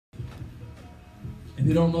If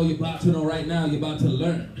you don't know, you're about to know right now. You're about to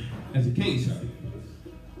learn. Education.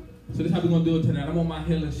 So this is how we're gonna do it tonight. I'm on my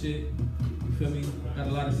healing shit. You feel me? Got a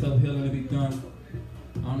lot of self-healing to be done.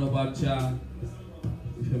 I don't know about y'all.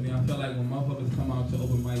 You feel me? I feel like when motherfuckers come out to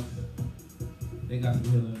open mics, they got some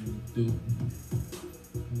healing to do.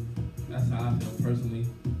 That's how I feel personally.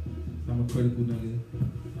 I'm a critical nigga.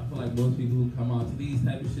 I feel like most people who come out to these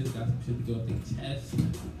type of shit got some shit to go with their chest. You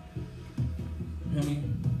feel me?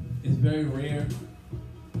 It's very rare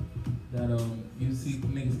that you see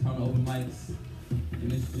niggas come to open mics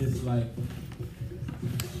and it's just like,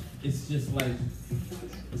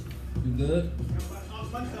 you good? I'll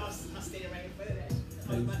stay right in front of that.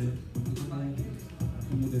 Type shit. I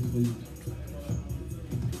can do this for you.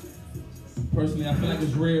 Personally, I feel like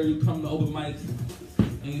it's rare you come to open mics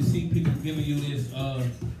and you see people giving you this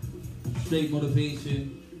straight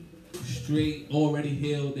motivation, straight already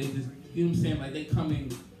healed. They just, you know what I'm saying? Like they come in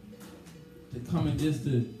just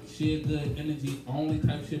to share good energy, only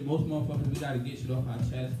type shit. Most motherfuckers, we gotta get shit off our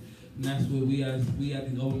chest. And that's what we as these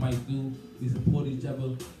open mics do. We support each other.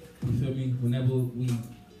 You feel me? Whenever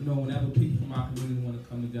people from our community want to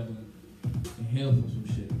come together and heal from some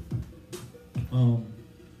shit.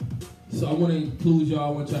 So I want to include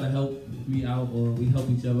y'all. I want y'all to help me out, or we help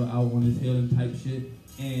each other out on this healing type shit.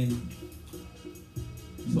 And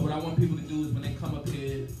so what I want people to do is when they come up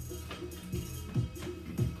here,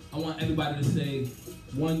 I want everybody to say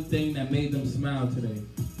one thing that made them smile today.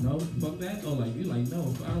 No? Fuck that? Oh, like, you like,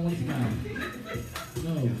 no, I don't want to smile.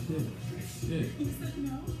 No, shit. You said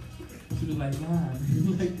no? She was like, nah.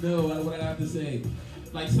 Like, no, what I have to say.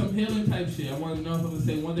 Like some healing type shit. I want to know if I'm going to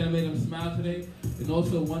say one thing that made them smile today, and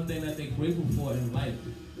also one thing that they're grateful for in life.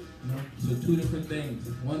 You know? So two different things.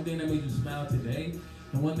 One thing that made you smile today,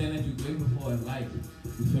 and one thing that you're grateful for in life.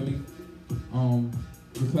 You feel me?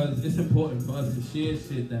 Because it's important for us to share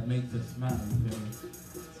shit that makes us smile. You feel me?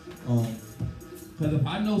 Because if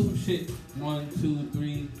I know some shit, 1, 2,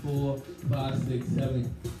 3, 4, 5, 6,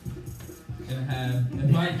 7 and a half.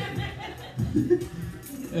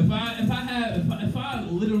 If I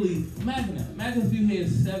literally imagine that. Imagine if you hear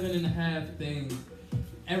 7.5 things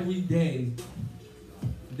every day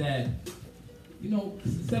that,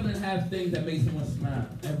 7.5 things that make someone smile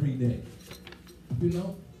every day. You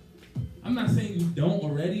know? I'm not saying you don't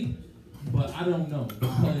already, but I don't know.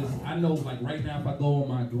 Because I know like right now if I go on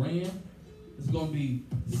my gram, it's gonna be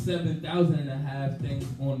 7,000.5 things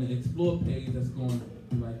on the explore page that's going to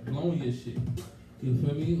be like blowing your shit. You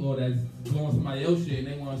feel me? Or that's blowing somebody else's shit and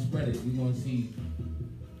they want to spread it. You're going to see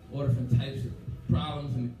all different types of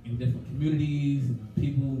problems in different communities, and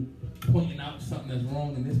people pointing out something that's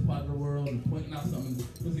wrong in this part of the world and pointing out something.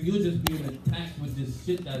 Because you're just being attacked with just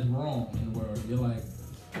shit that's wrong in the world. You're like,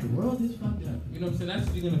 the world is fucked up. You know what I'm saying? That's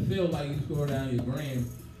what you're going to feel like you scroll down your gram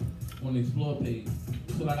on the explore page.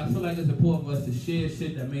 So like I feel like it's important for us to share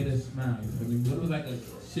shit that made us smile. You feel me? What was like a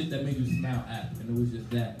shit that made you smile at? And it was just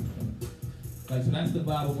that. You feel me? Like, so that's the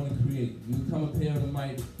vibe I want to create. You can come up here on the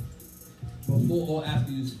mic before or after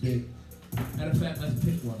you spit. Matter of fact, let's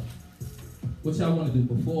pick one. What y'all want to do,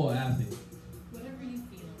 before or after? Whatever you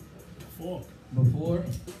feel. Before. Before?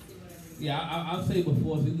 Yeah, I'll say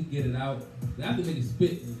before so we can get it out. After make it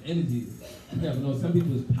spit and energy. You never know, some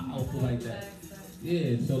people is powerful like that.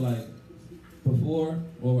 Yeah, so like, before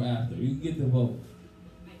or after. You get to vote.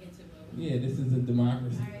 I get to vote. Yeah, this is a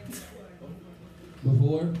democracy. All right, before.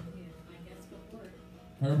 Before?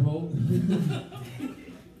 Her vote?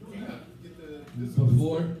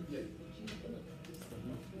 Before?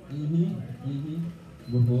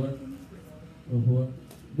 Before?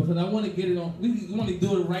 Because I want to get it on. We want to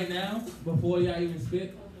do it right now before y'all even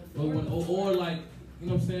spit, or like, you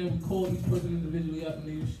know what I'm saying? We call each person individually up and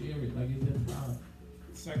then you share it like it's just time.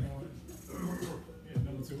 Second one. Yeah,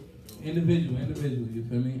 number 2. Individual. You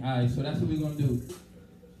feel me? All right, so that's what we're gonna do.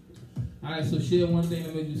 All right, so share one thing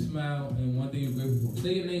that made you smile and one thing you're grateful for.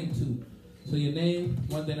 Say your name too. So your name,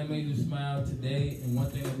 one thing that made you smile today, and one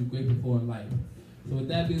thing that you're grateful for in life. So with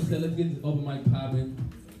that being said, let's get this open mic popping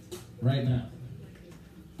right now.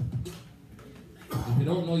 If you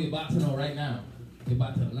don't know, you're about to know right now. You're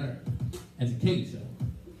about to learn. Educate yourself.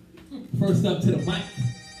 First up to the mic.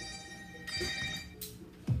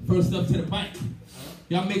 First up to the mic.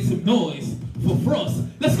 Y'all make some noise for Frost.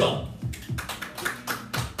 Let's go!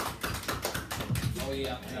 Oh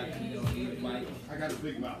yeah, I got a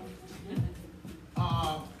big mouth.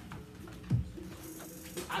 I'm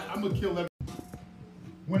gonna kill everything.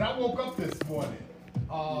 When I woke up this morning,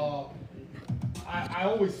 I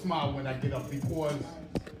always smile when I get up because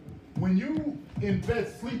when you in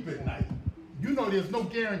bed sleep at night, you know there's no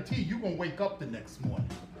guarantee you're gonna wake up the next morning.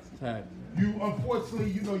 you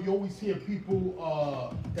unfortunately, you know, you always hear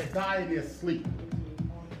people that die in their sleep.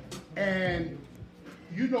 And,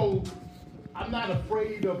 you know, I'm not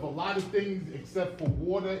afraid of a lot of things except for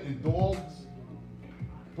water and dogs,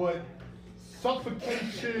 but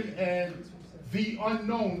suffocation and the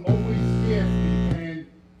unknown always scares me. And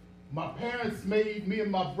my parents made me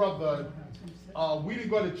and my brother, we didn't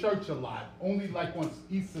go to church a lot, only like on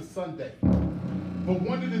Easter Sunday. But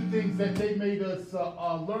one of the things that they made us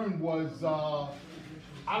learn was,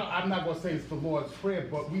 I'm not going to say it's the Lord's Prayer,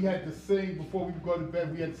 but we had to sing before we go to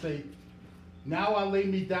bed. We had to say, "Now I lay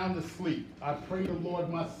me down to sleep. I pray the Lord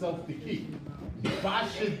myself to keep. If I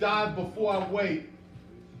should die before I wake,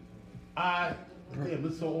 damn,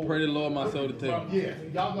 it's so old. Pray the Lord my soul to take. Yeah,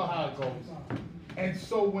 y'all know how it goes. And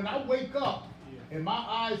so when I wake up and my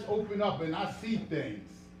eyes open up and I see things,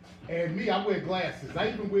 and me, I wear glasses. I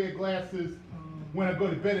even wear glasses when I go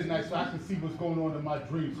to bed at night so I can see what's going on in my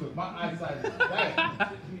dreams, because my eyesight is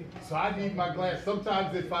bad. So I need my glasses.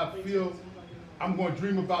 Sometimes if I feel I'm going to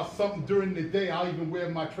dream about something during the day, I'll even wear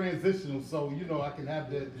my transitional so, you know, I can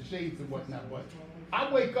have the shades and whatnot. But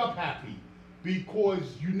I wake up happy because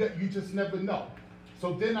you just never know.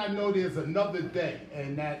 So then I know there's another day,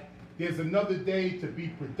 and that there's another day to be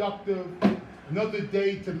productive, another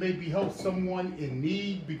day to maybe help someone in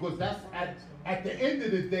need, because that's at the end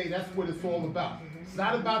of the day, that's what it's all about. It's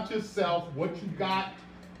not about yourself, what you got,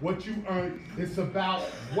 what you earned. It's about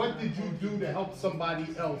what did you do to help somebody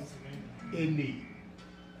else in need.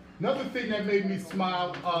 Another thing that made me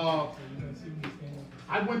smile,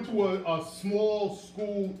 I went to a small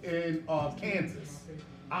school in Kansas,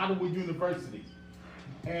 Ottawa University,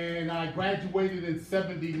 and I graduated in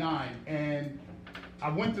 '79, and I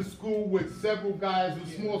went to school with several guys, a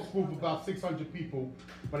small school of about 600 people,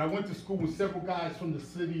 but I went to school with several guys from the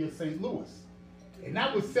city of St. Louis. And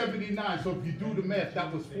that was '79, so if you do the math,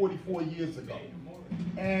 that was 44 years ago.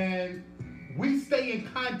 And we stay in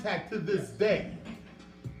contact to this day.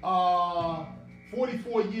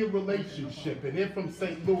 44-year relationship, and they're from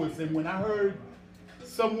St. Louis. And when I heard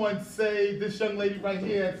someone say, this young lady right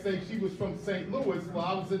here say she was from St. Louis while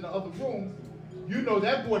I was in the other room, you know,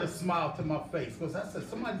 that brought a smile to my face, because I said,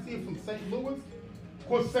 somebody's here from St. Louis? Of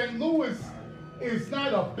course, St. Louis is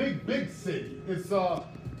not a big city. It's a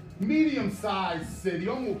medium-sized city.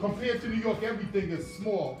 Almost compared to New York, everything is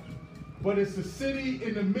small. But it's a city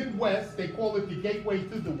in the Midwest. They call it the gateway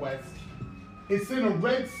to the West. It's in a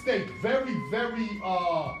red state, very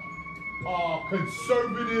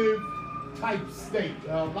conservative type state.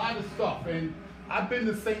 A lot of stuff. And I've been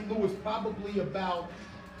to St. Louis probably about,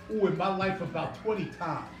 in my life, about 20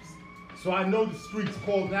 times. So I know the streets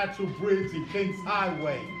called Natural Bridge and Kings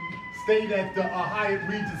Highway. Stayed at the Hyatt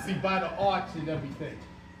Regency by the Arch and everything.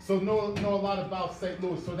 So know a lot about St.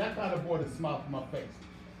 Louis. So that kind of brought a smile to my face.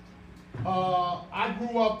 I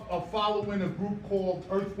grew up following a group called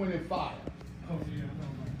Earth, Wind and Fire.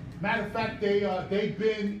 Matter of fact, they've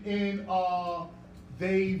been in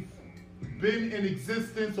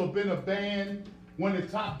existence, or been a band, one of the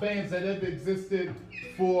top bands that ever existed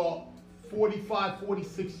for 45,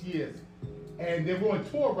 46 years. And they're on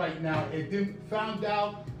tour right now, and then found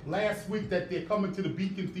out last week that they're coming to the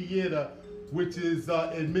Beacon Theater, which is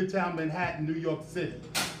in Midtown Manhattan, New York City.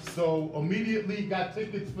 So immediately got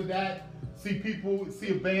tickets for that. See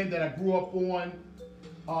a band that I grew up on.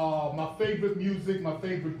 My favorite music, my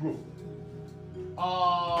favorite group.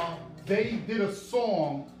 They did a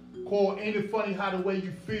song called Ain't It Funny How the Way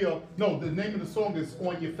You Feel. No, the name of the song is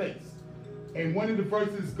On Your Face. And one of the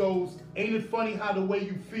verses goes, ain't it funny how the way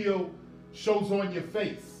you feel shows on your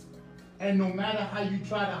face. And no matter how you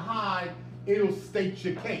try to hide, it'll state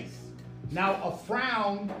your case. Now a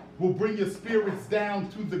frown will bring your spirits down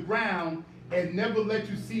to the ground and never let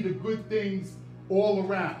you see the good things all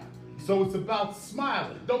around. So it's about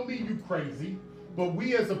smiling. Don't mean you crazy, but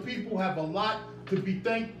we as a people have a lot to be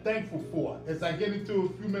thankful for. As I get into a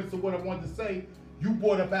few minutes of what I wanted to say, you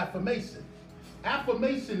brought up affirmation.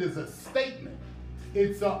 Affirmation is a statement.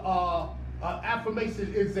 It's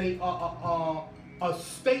affirmation is a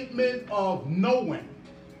statement of knowing.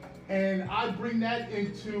 And I bring that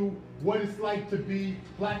into what it's like to be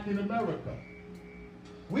black in America.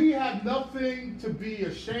 We have nothing to be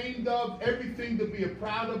ashamed of, everything to be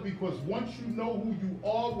proud of, because once you know who you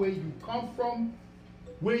are, where you come from,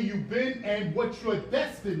 where you've been, and what your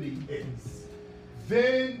destiny is,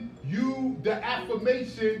 then the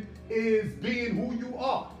affirmation is being who you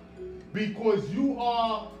are, because you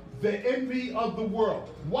are the envy of the world.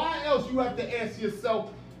 Why else, you have to ask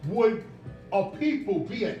yourself, would a people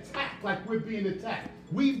be attacked like we're being attacked?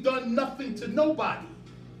 We've done nothing to nobody.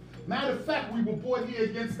 Matter of fact, we were born here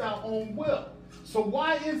against our own will. So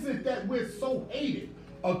why is it that we're so hated?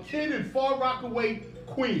 A kid in Far Rockaway,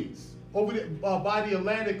 Queens, over there by the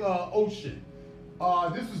Atlantic Ocean.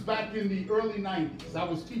 This was back in the early 90s. I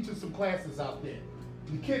was teaching some classes out there.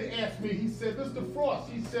 The kid asked me, he said, Mr. Frost,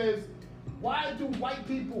 he says, why do white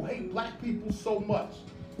people hate black people so much?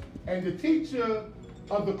 And the teacher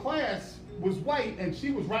of the class was white, and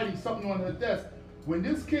she was writing something on her desk. When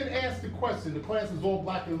this kid asked the question, the class is all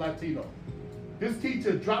black and Latino. This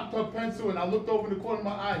teacher dropped her pencil, and I looked over the corner of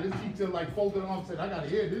my eye. This teacher like folded her arms and said, I gotta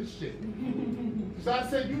hear this shit. So I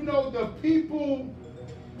said, you know, the people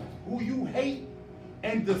who you hate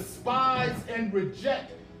and despise and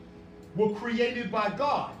reject were created by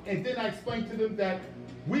God. And then I explained to them that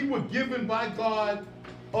we were given by God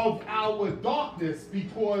of our darkness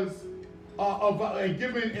because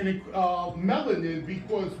given melanin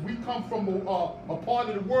because we come from a part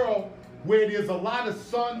of the world where there's a lot of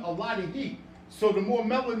sun, a lot of heat. So the more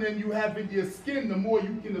melanin you have in your skin, the more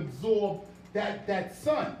you can absorb that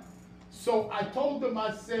sun. So I told them,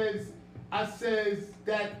 I says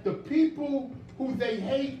that the people who they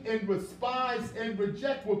hate and despise and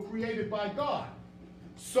reject were created by God.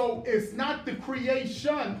 So it's not the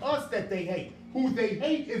creation, us, that they hate. Who they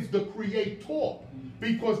hate is the Creator,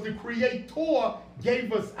 because the Creator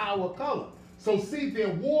gave us our color. So see,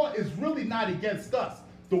 their war is really not against us.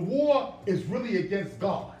 The war is really against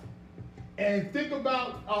God. And think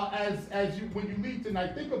about, when you leave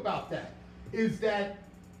tonight, think about that. Is that,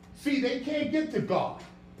 see, they can't get to God.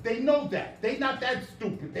 They know that. They're not that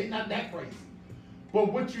stupid. They're not that crazy.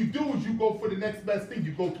 But what you do is you go for the next best thing.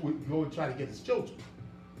 You go and try to get his children.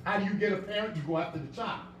 How do you get a parent? You go after the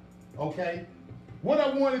child. Okay? What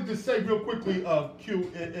I wanted to say real quickly,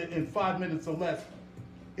 Q, in 5 minutes or less,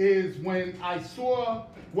 is when I saw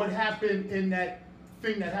what happened in that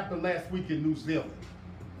thing that happened last week in New Zealand.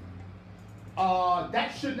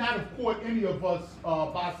 That should not have caught any of us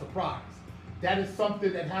by surprise. That is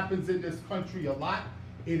something that happens in this country a lot.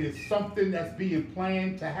 It is something that's being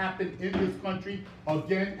planned to happen in this country,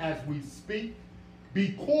 again, as we speak,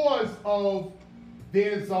 because of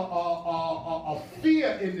there's a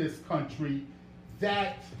fear in this country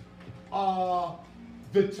that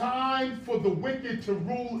the time for the wicked to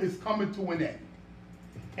rule is coming to an end.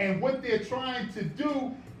 And what they're trying to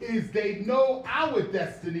do is they know our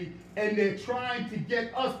destiny, and they're trying to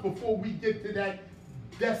get us before we get to that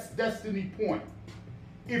destiny point.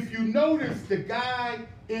 If you notice, the guy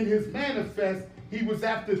in his manifest, he was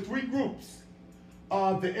after three groups.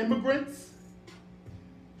 The immigrants,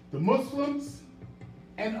 the Muslims,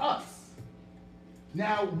 and us.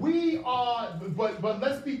 Now we are, but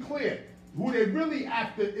let's be clear, who they're really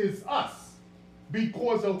after is us,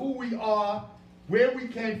 because of who we are, where we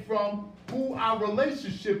came from, who our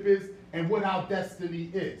relationship is, and what our destiny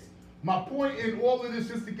is. My point in all of this,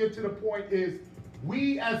 just to get to the point, is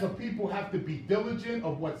we as a people have to be diligent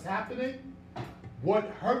of what's happening. What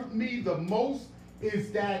hurt me the most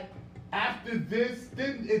is that after this,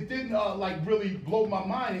 it didn't like really blow my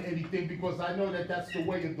mind or anything, because I know that that's the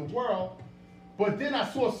way of the world. But then I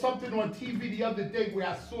saw something on TV the other day where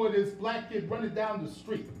I saw this black kid running down the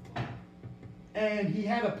street, and he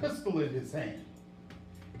had a pistol in his hand.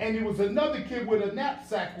 And there was another kid with a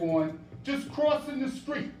knapsack on, just crossing the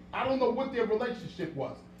street. I don't know what their relationship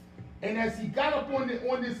was. And as he got up on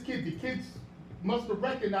this kid, the kids must have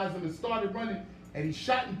recognized him and started running, and he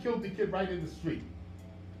shot and killed the kid right in the street.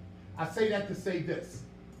 I say that to say this.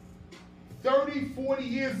 30, 40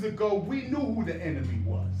 years ago, we knew who the enemy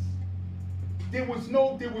was. There was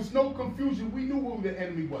no confusion. We knew who the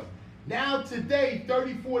enemy was. Now today,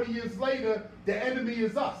 30, 40 years later, the enemy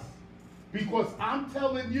is us. Because I'm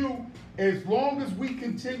telling you, as long as we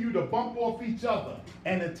continue to bump off each other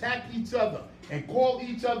and attack each other and call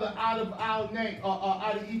each other out of our name,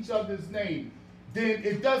 out of each other's name, then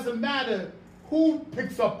it doesn't matter who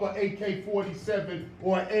picks up an AK-47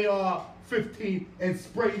 or an AR-15 and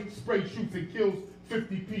spray shoots and kills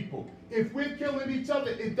 50 people. If we're killing each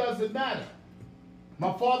other, it doesn't matter.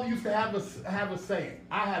 My father used to have a saying,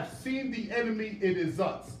 I have seen the enemy, it is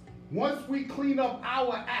us. Once we clean up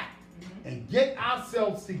our act and get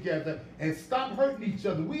ourselves together and stop hurting each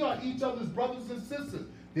other, we are each other's brothers and sisters,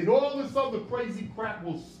 then all this other crazy crap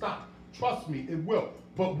will stop. Trust me, it will.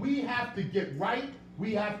 But we have to get right,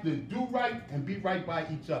 we have to do right, and be right by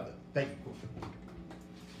each other. Thank you.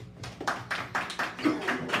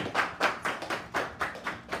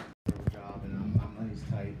 Job, and my money's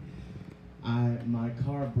tight. My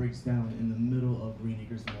car breaks down in the middle of Green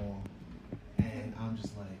Acres Mall, and I'm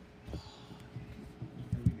just like, oh,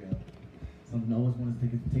 here we go. Something I always wanted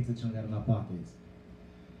to take a chunk out of my pockets.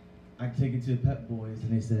 I take it to Pep Boys,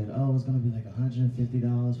 and they said, oh, it's gonna be like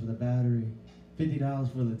 $150 for the battery,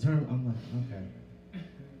 $50 for the term. I'm like, okay.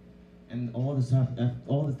 And all this type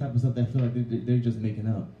of stuff that I feel like they're just making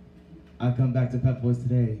up. I come back to Pep Boys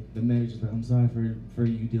today. The manager's like, I'm sorry for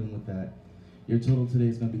you dealing with that. Your total today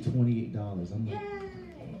is gonna be $28. I'm like,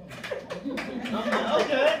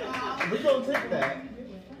 okay, we're gonna take that.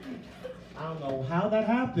 I don't know how that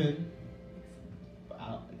happened.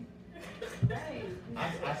 But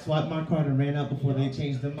I swiped my card and ran out before they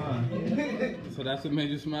changed their mind. So that's what made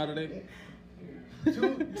you smile today?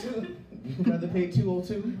 You'd rather pay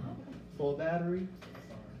 $202 full battery.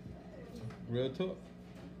 Real talk.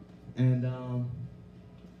 And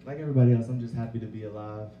like everybody else, I'm just happy to be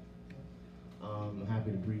alive.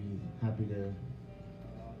 Happy to breathe. Happy to,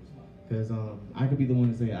 because I could be the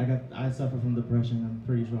one to say I suffer from depression. I'm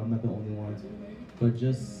pretty sure I'm not the only one. But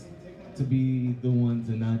just to be the one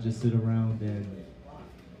to not just sit around and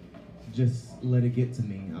just let it get to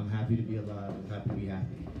me. I'm happy to be alive. I'm happy to be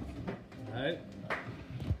happy. All right.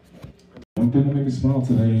 One thing that made me smile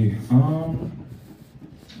today, I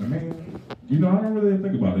mean, you know, I don't really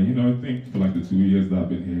think about it. You know, I think for like the 2 years that I've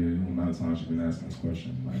been here, the amount of times she's been asking this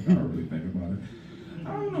question, like, I don't really think about it. I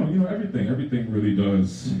don't know, you know, everything really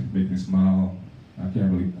does make me smile. I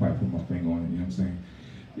can't really quite put my finger on it, you know what I'm saying?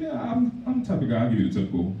 Yeah, I'm the type of guy, I'll give you the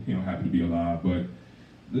typical, you know, happy to be alive, but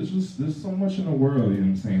there's so much in the world, you know what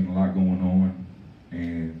I'm saying, a lot going on,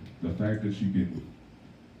 and the fact that you can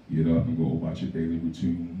get up and go about your daily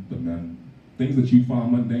routine, things that you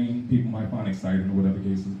find mundane, people might find exciting or whatever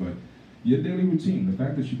cases, but your daily routine, the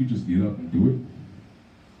fact that you can just get up and do it,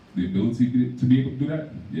 the ability to be able to do that,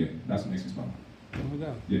 yeah, that's what makes me smile.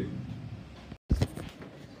 Yeah.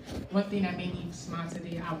 One thing that made me smile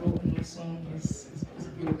today, I wrote a new song. It's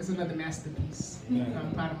beautiful. It's another masterpiece. Yeah.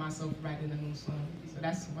 I'm proud of myself for writing a new song. So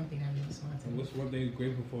that's one thing that made me smile today. What's one thing you're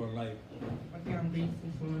grateful for in life? One thing I'm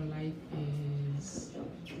grateful for in life is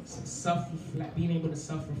self-reflect, being able to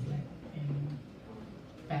self-reflect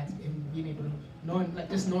and being able to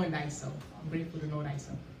knowing thyself. I'm grateful to know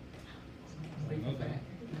thyself. So I'm grateful for that.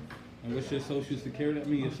 And what's your social security? I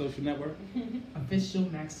mean, your social network? Official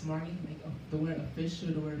Max Marley, like the word official,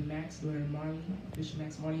 the word Max, the word Marley, official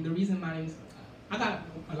Max Marley. The reason my name is, I got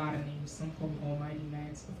a lot of names. Some call me Almighty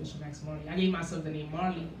Max, official Max Marley. I gave myself the name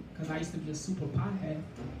Marley because I used to be a super pothead,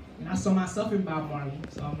 and I saw myself in Bob Marley.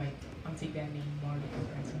 So I'm like, I'll take that name Marley.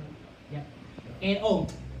 Yeah.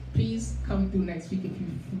 And please come through next week if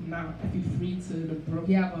you're free to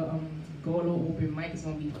we have a Golo open mic. It's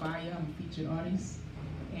gonna be fire. I'm a featured artist.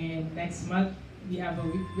 And next month we have an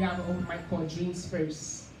open mic called Dreams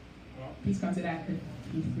First. Please come to that if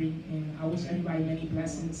you're free. And I wish everybody many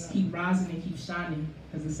blessings. Keep rising and keep shining,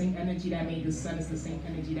 because the same energy that made the sun is the same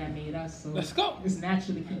energy that made us. So let's go. It's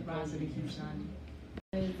natural to keep rising and keep shining.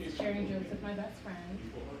 Is sharing jokes with my best friend.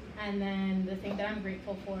 And then the thing that I'm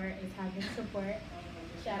grateful for is having support.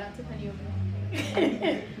 Shout out to Penny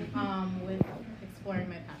with exploring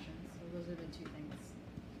my passions. So those are the two things.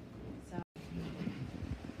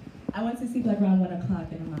 I went to sleep like around 1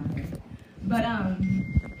 o'clock in the morning. But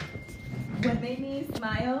what made me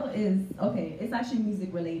smile is, okay, it's actually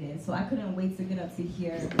music related. So I couldn't wait to get up to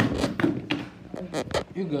hear.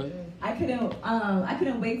 You good. I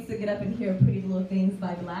couldn't wait to get up and hear Pretty Little Things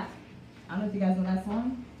by Black. I don't know if you guys know that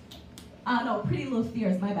song. No, Pretty Little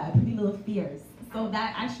Fears, my bad, Pretty Little Fears. So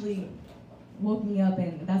that actually woke me up,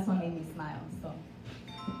 and that song made me smile, so,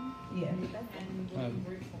 yeah.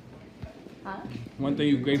 Huh? One thing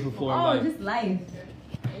you're grateful for in life? Just life.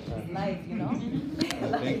 Just life, you know?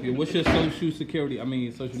 Thank you. What's your social security,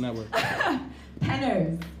 social network?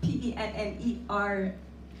 Penners. Pennerz.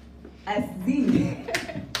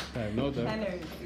 I know that. Penners.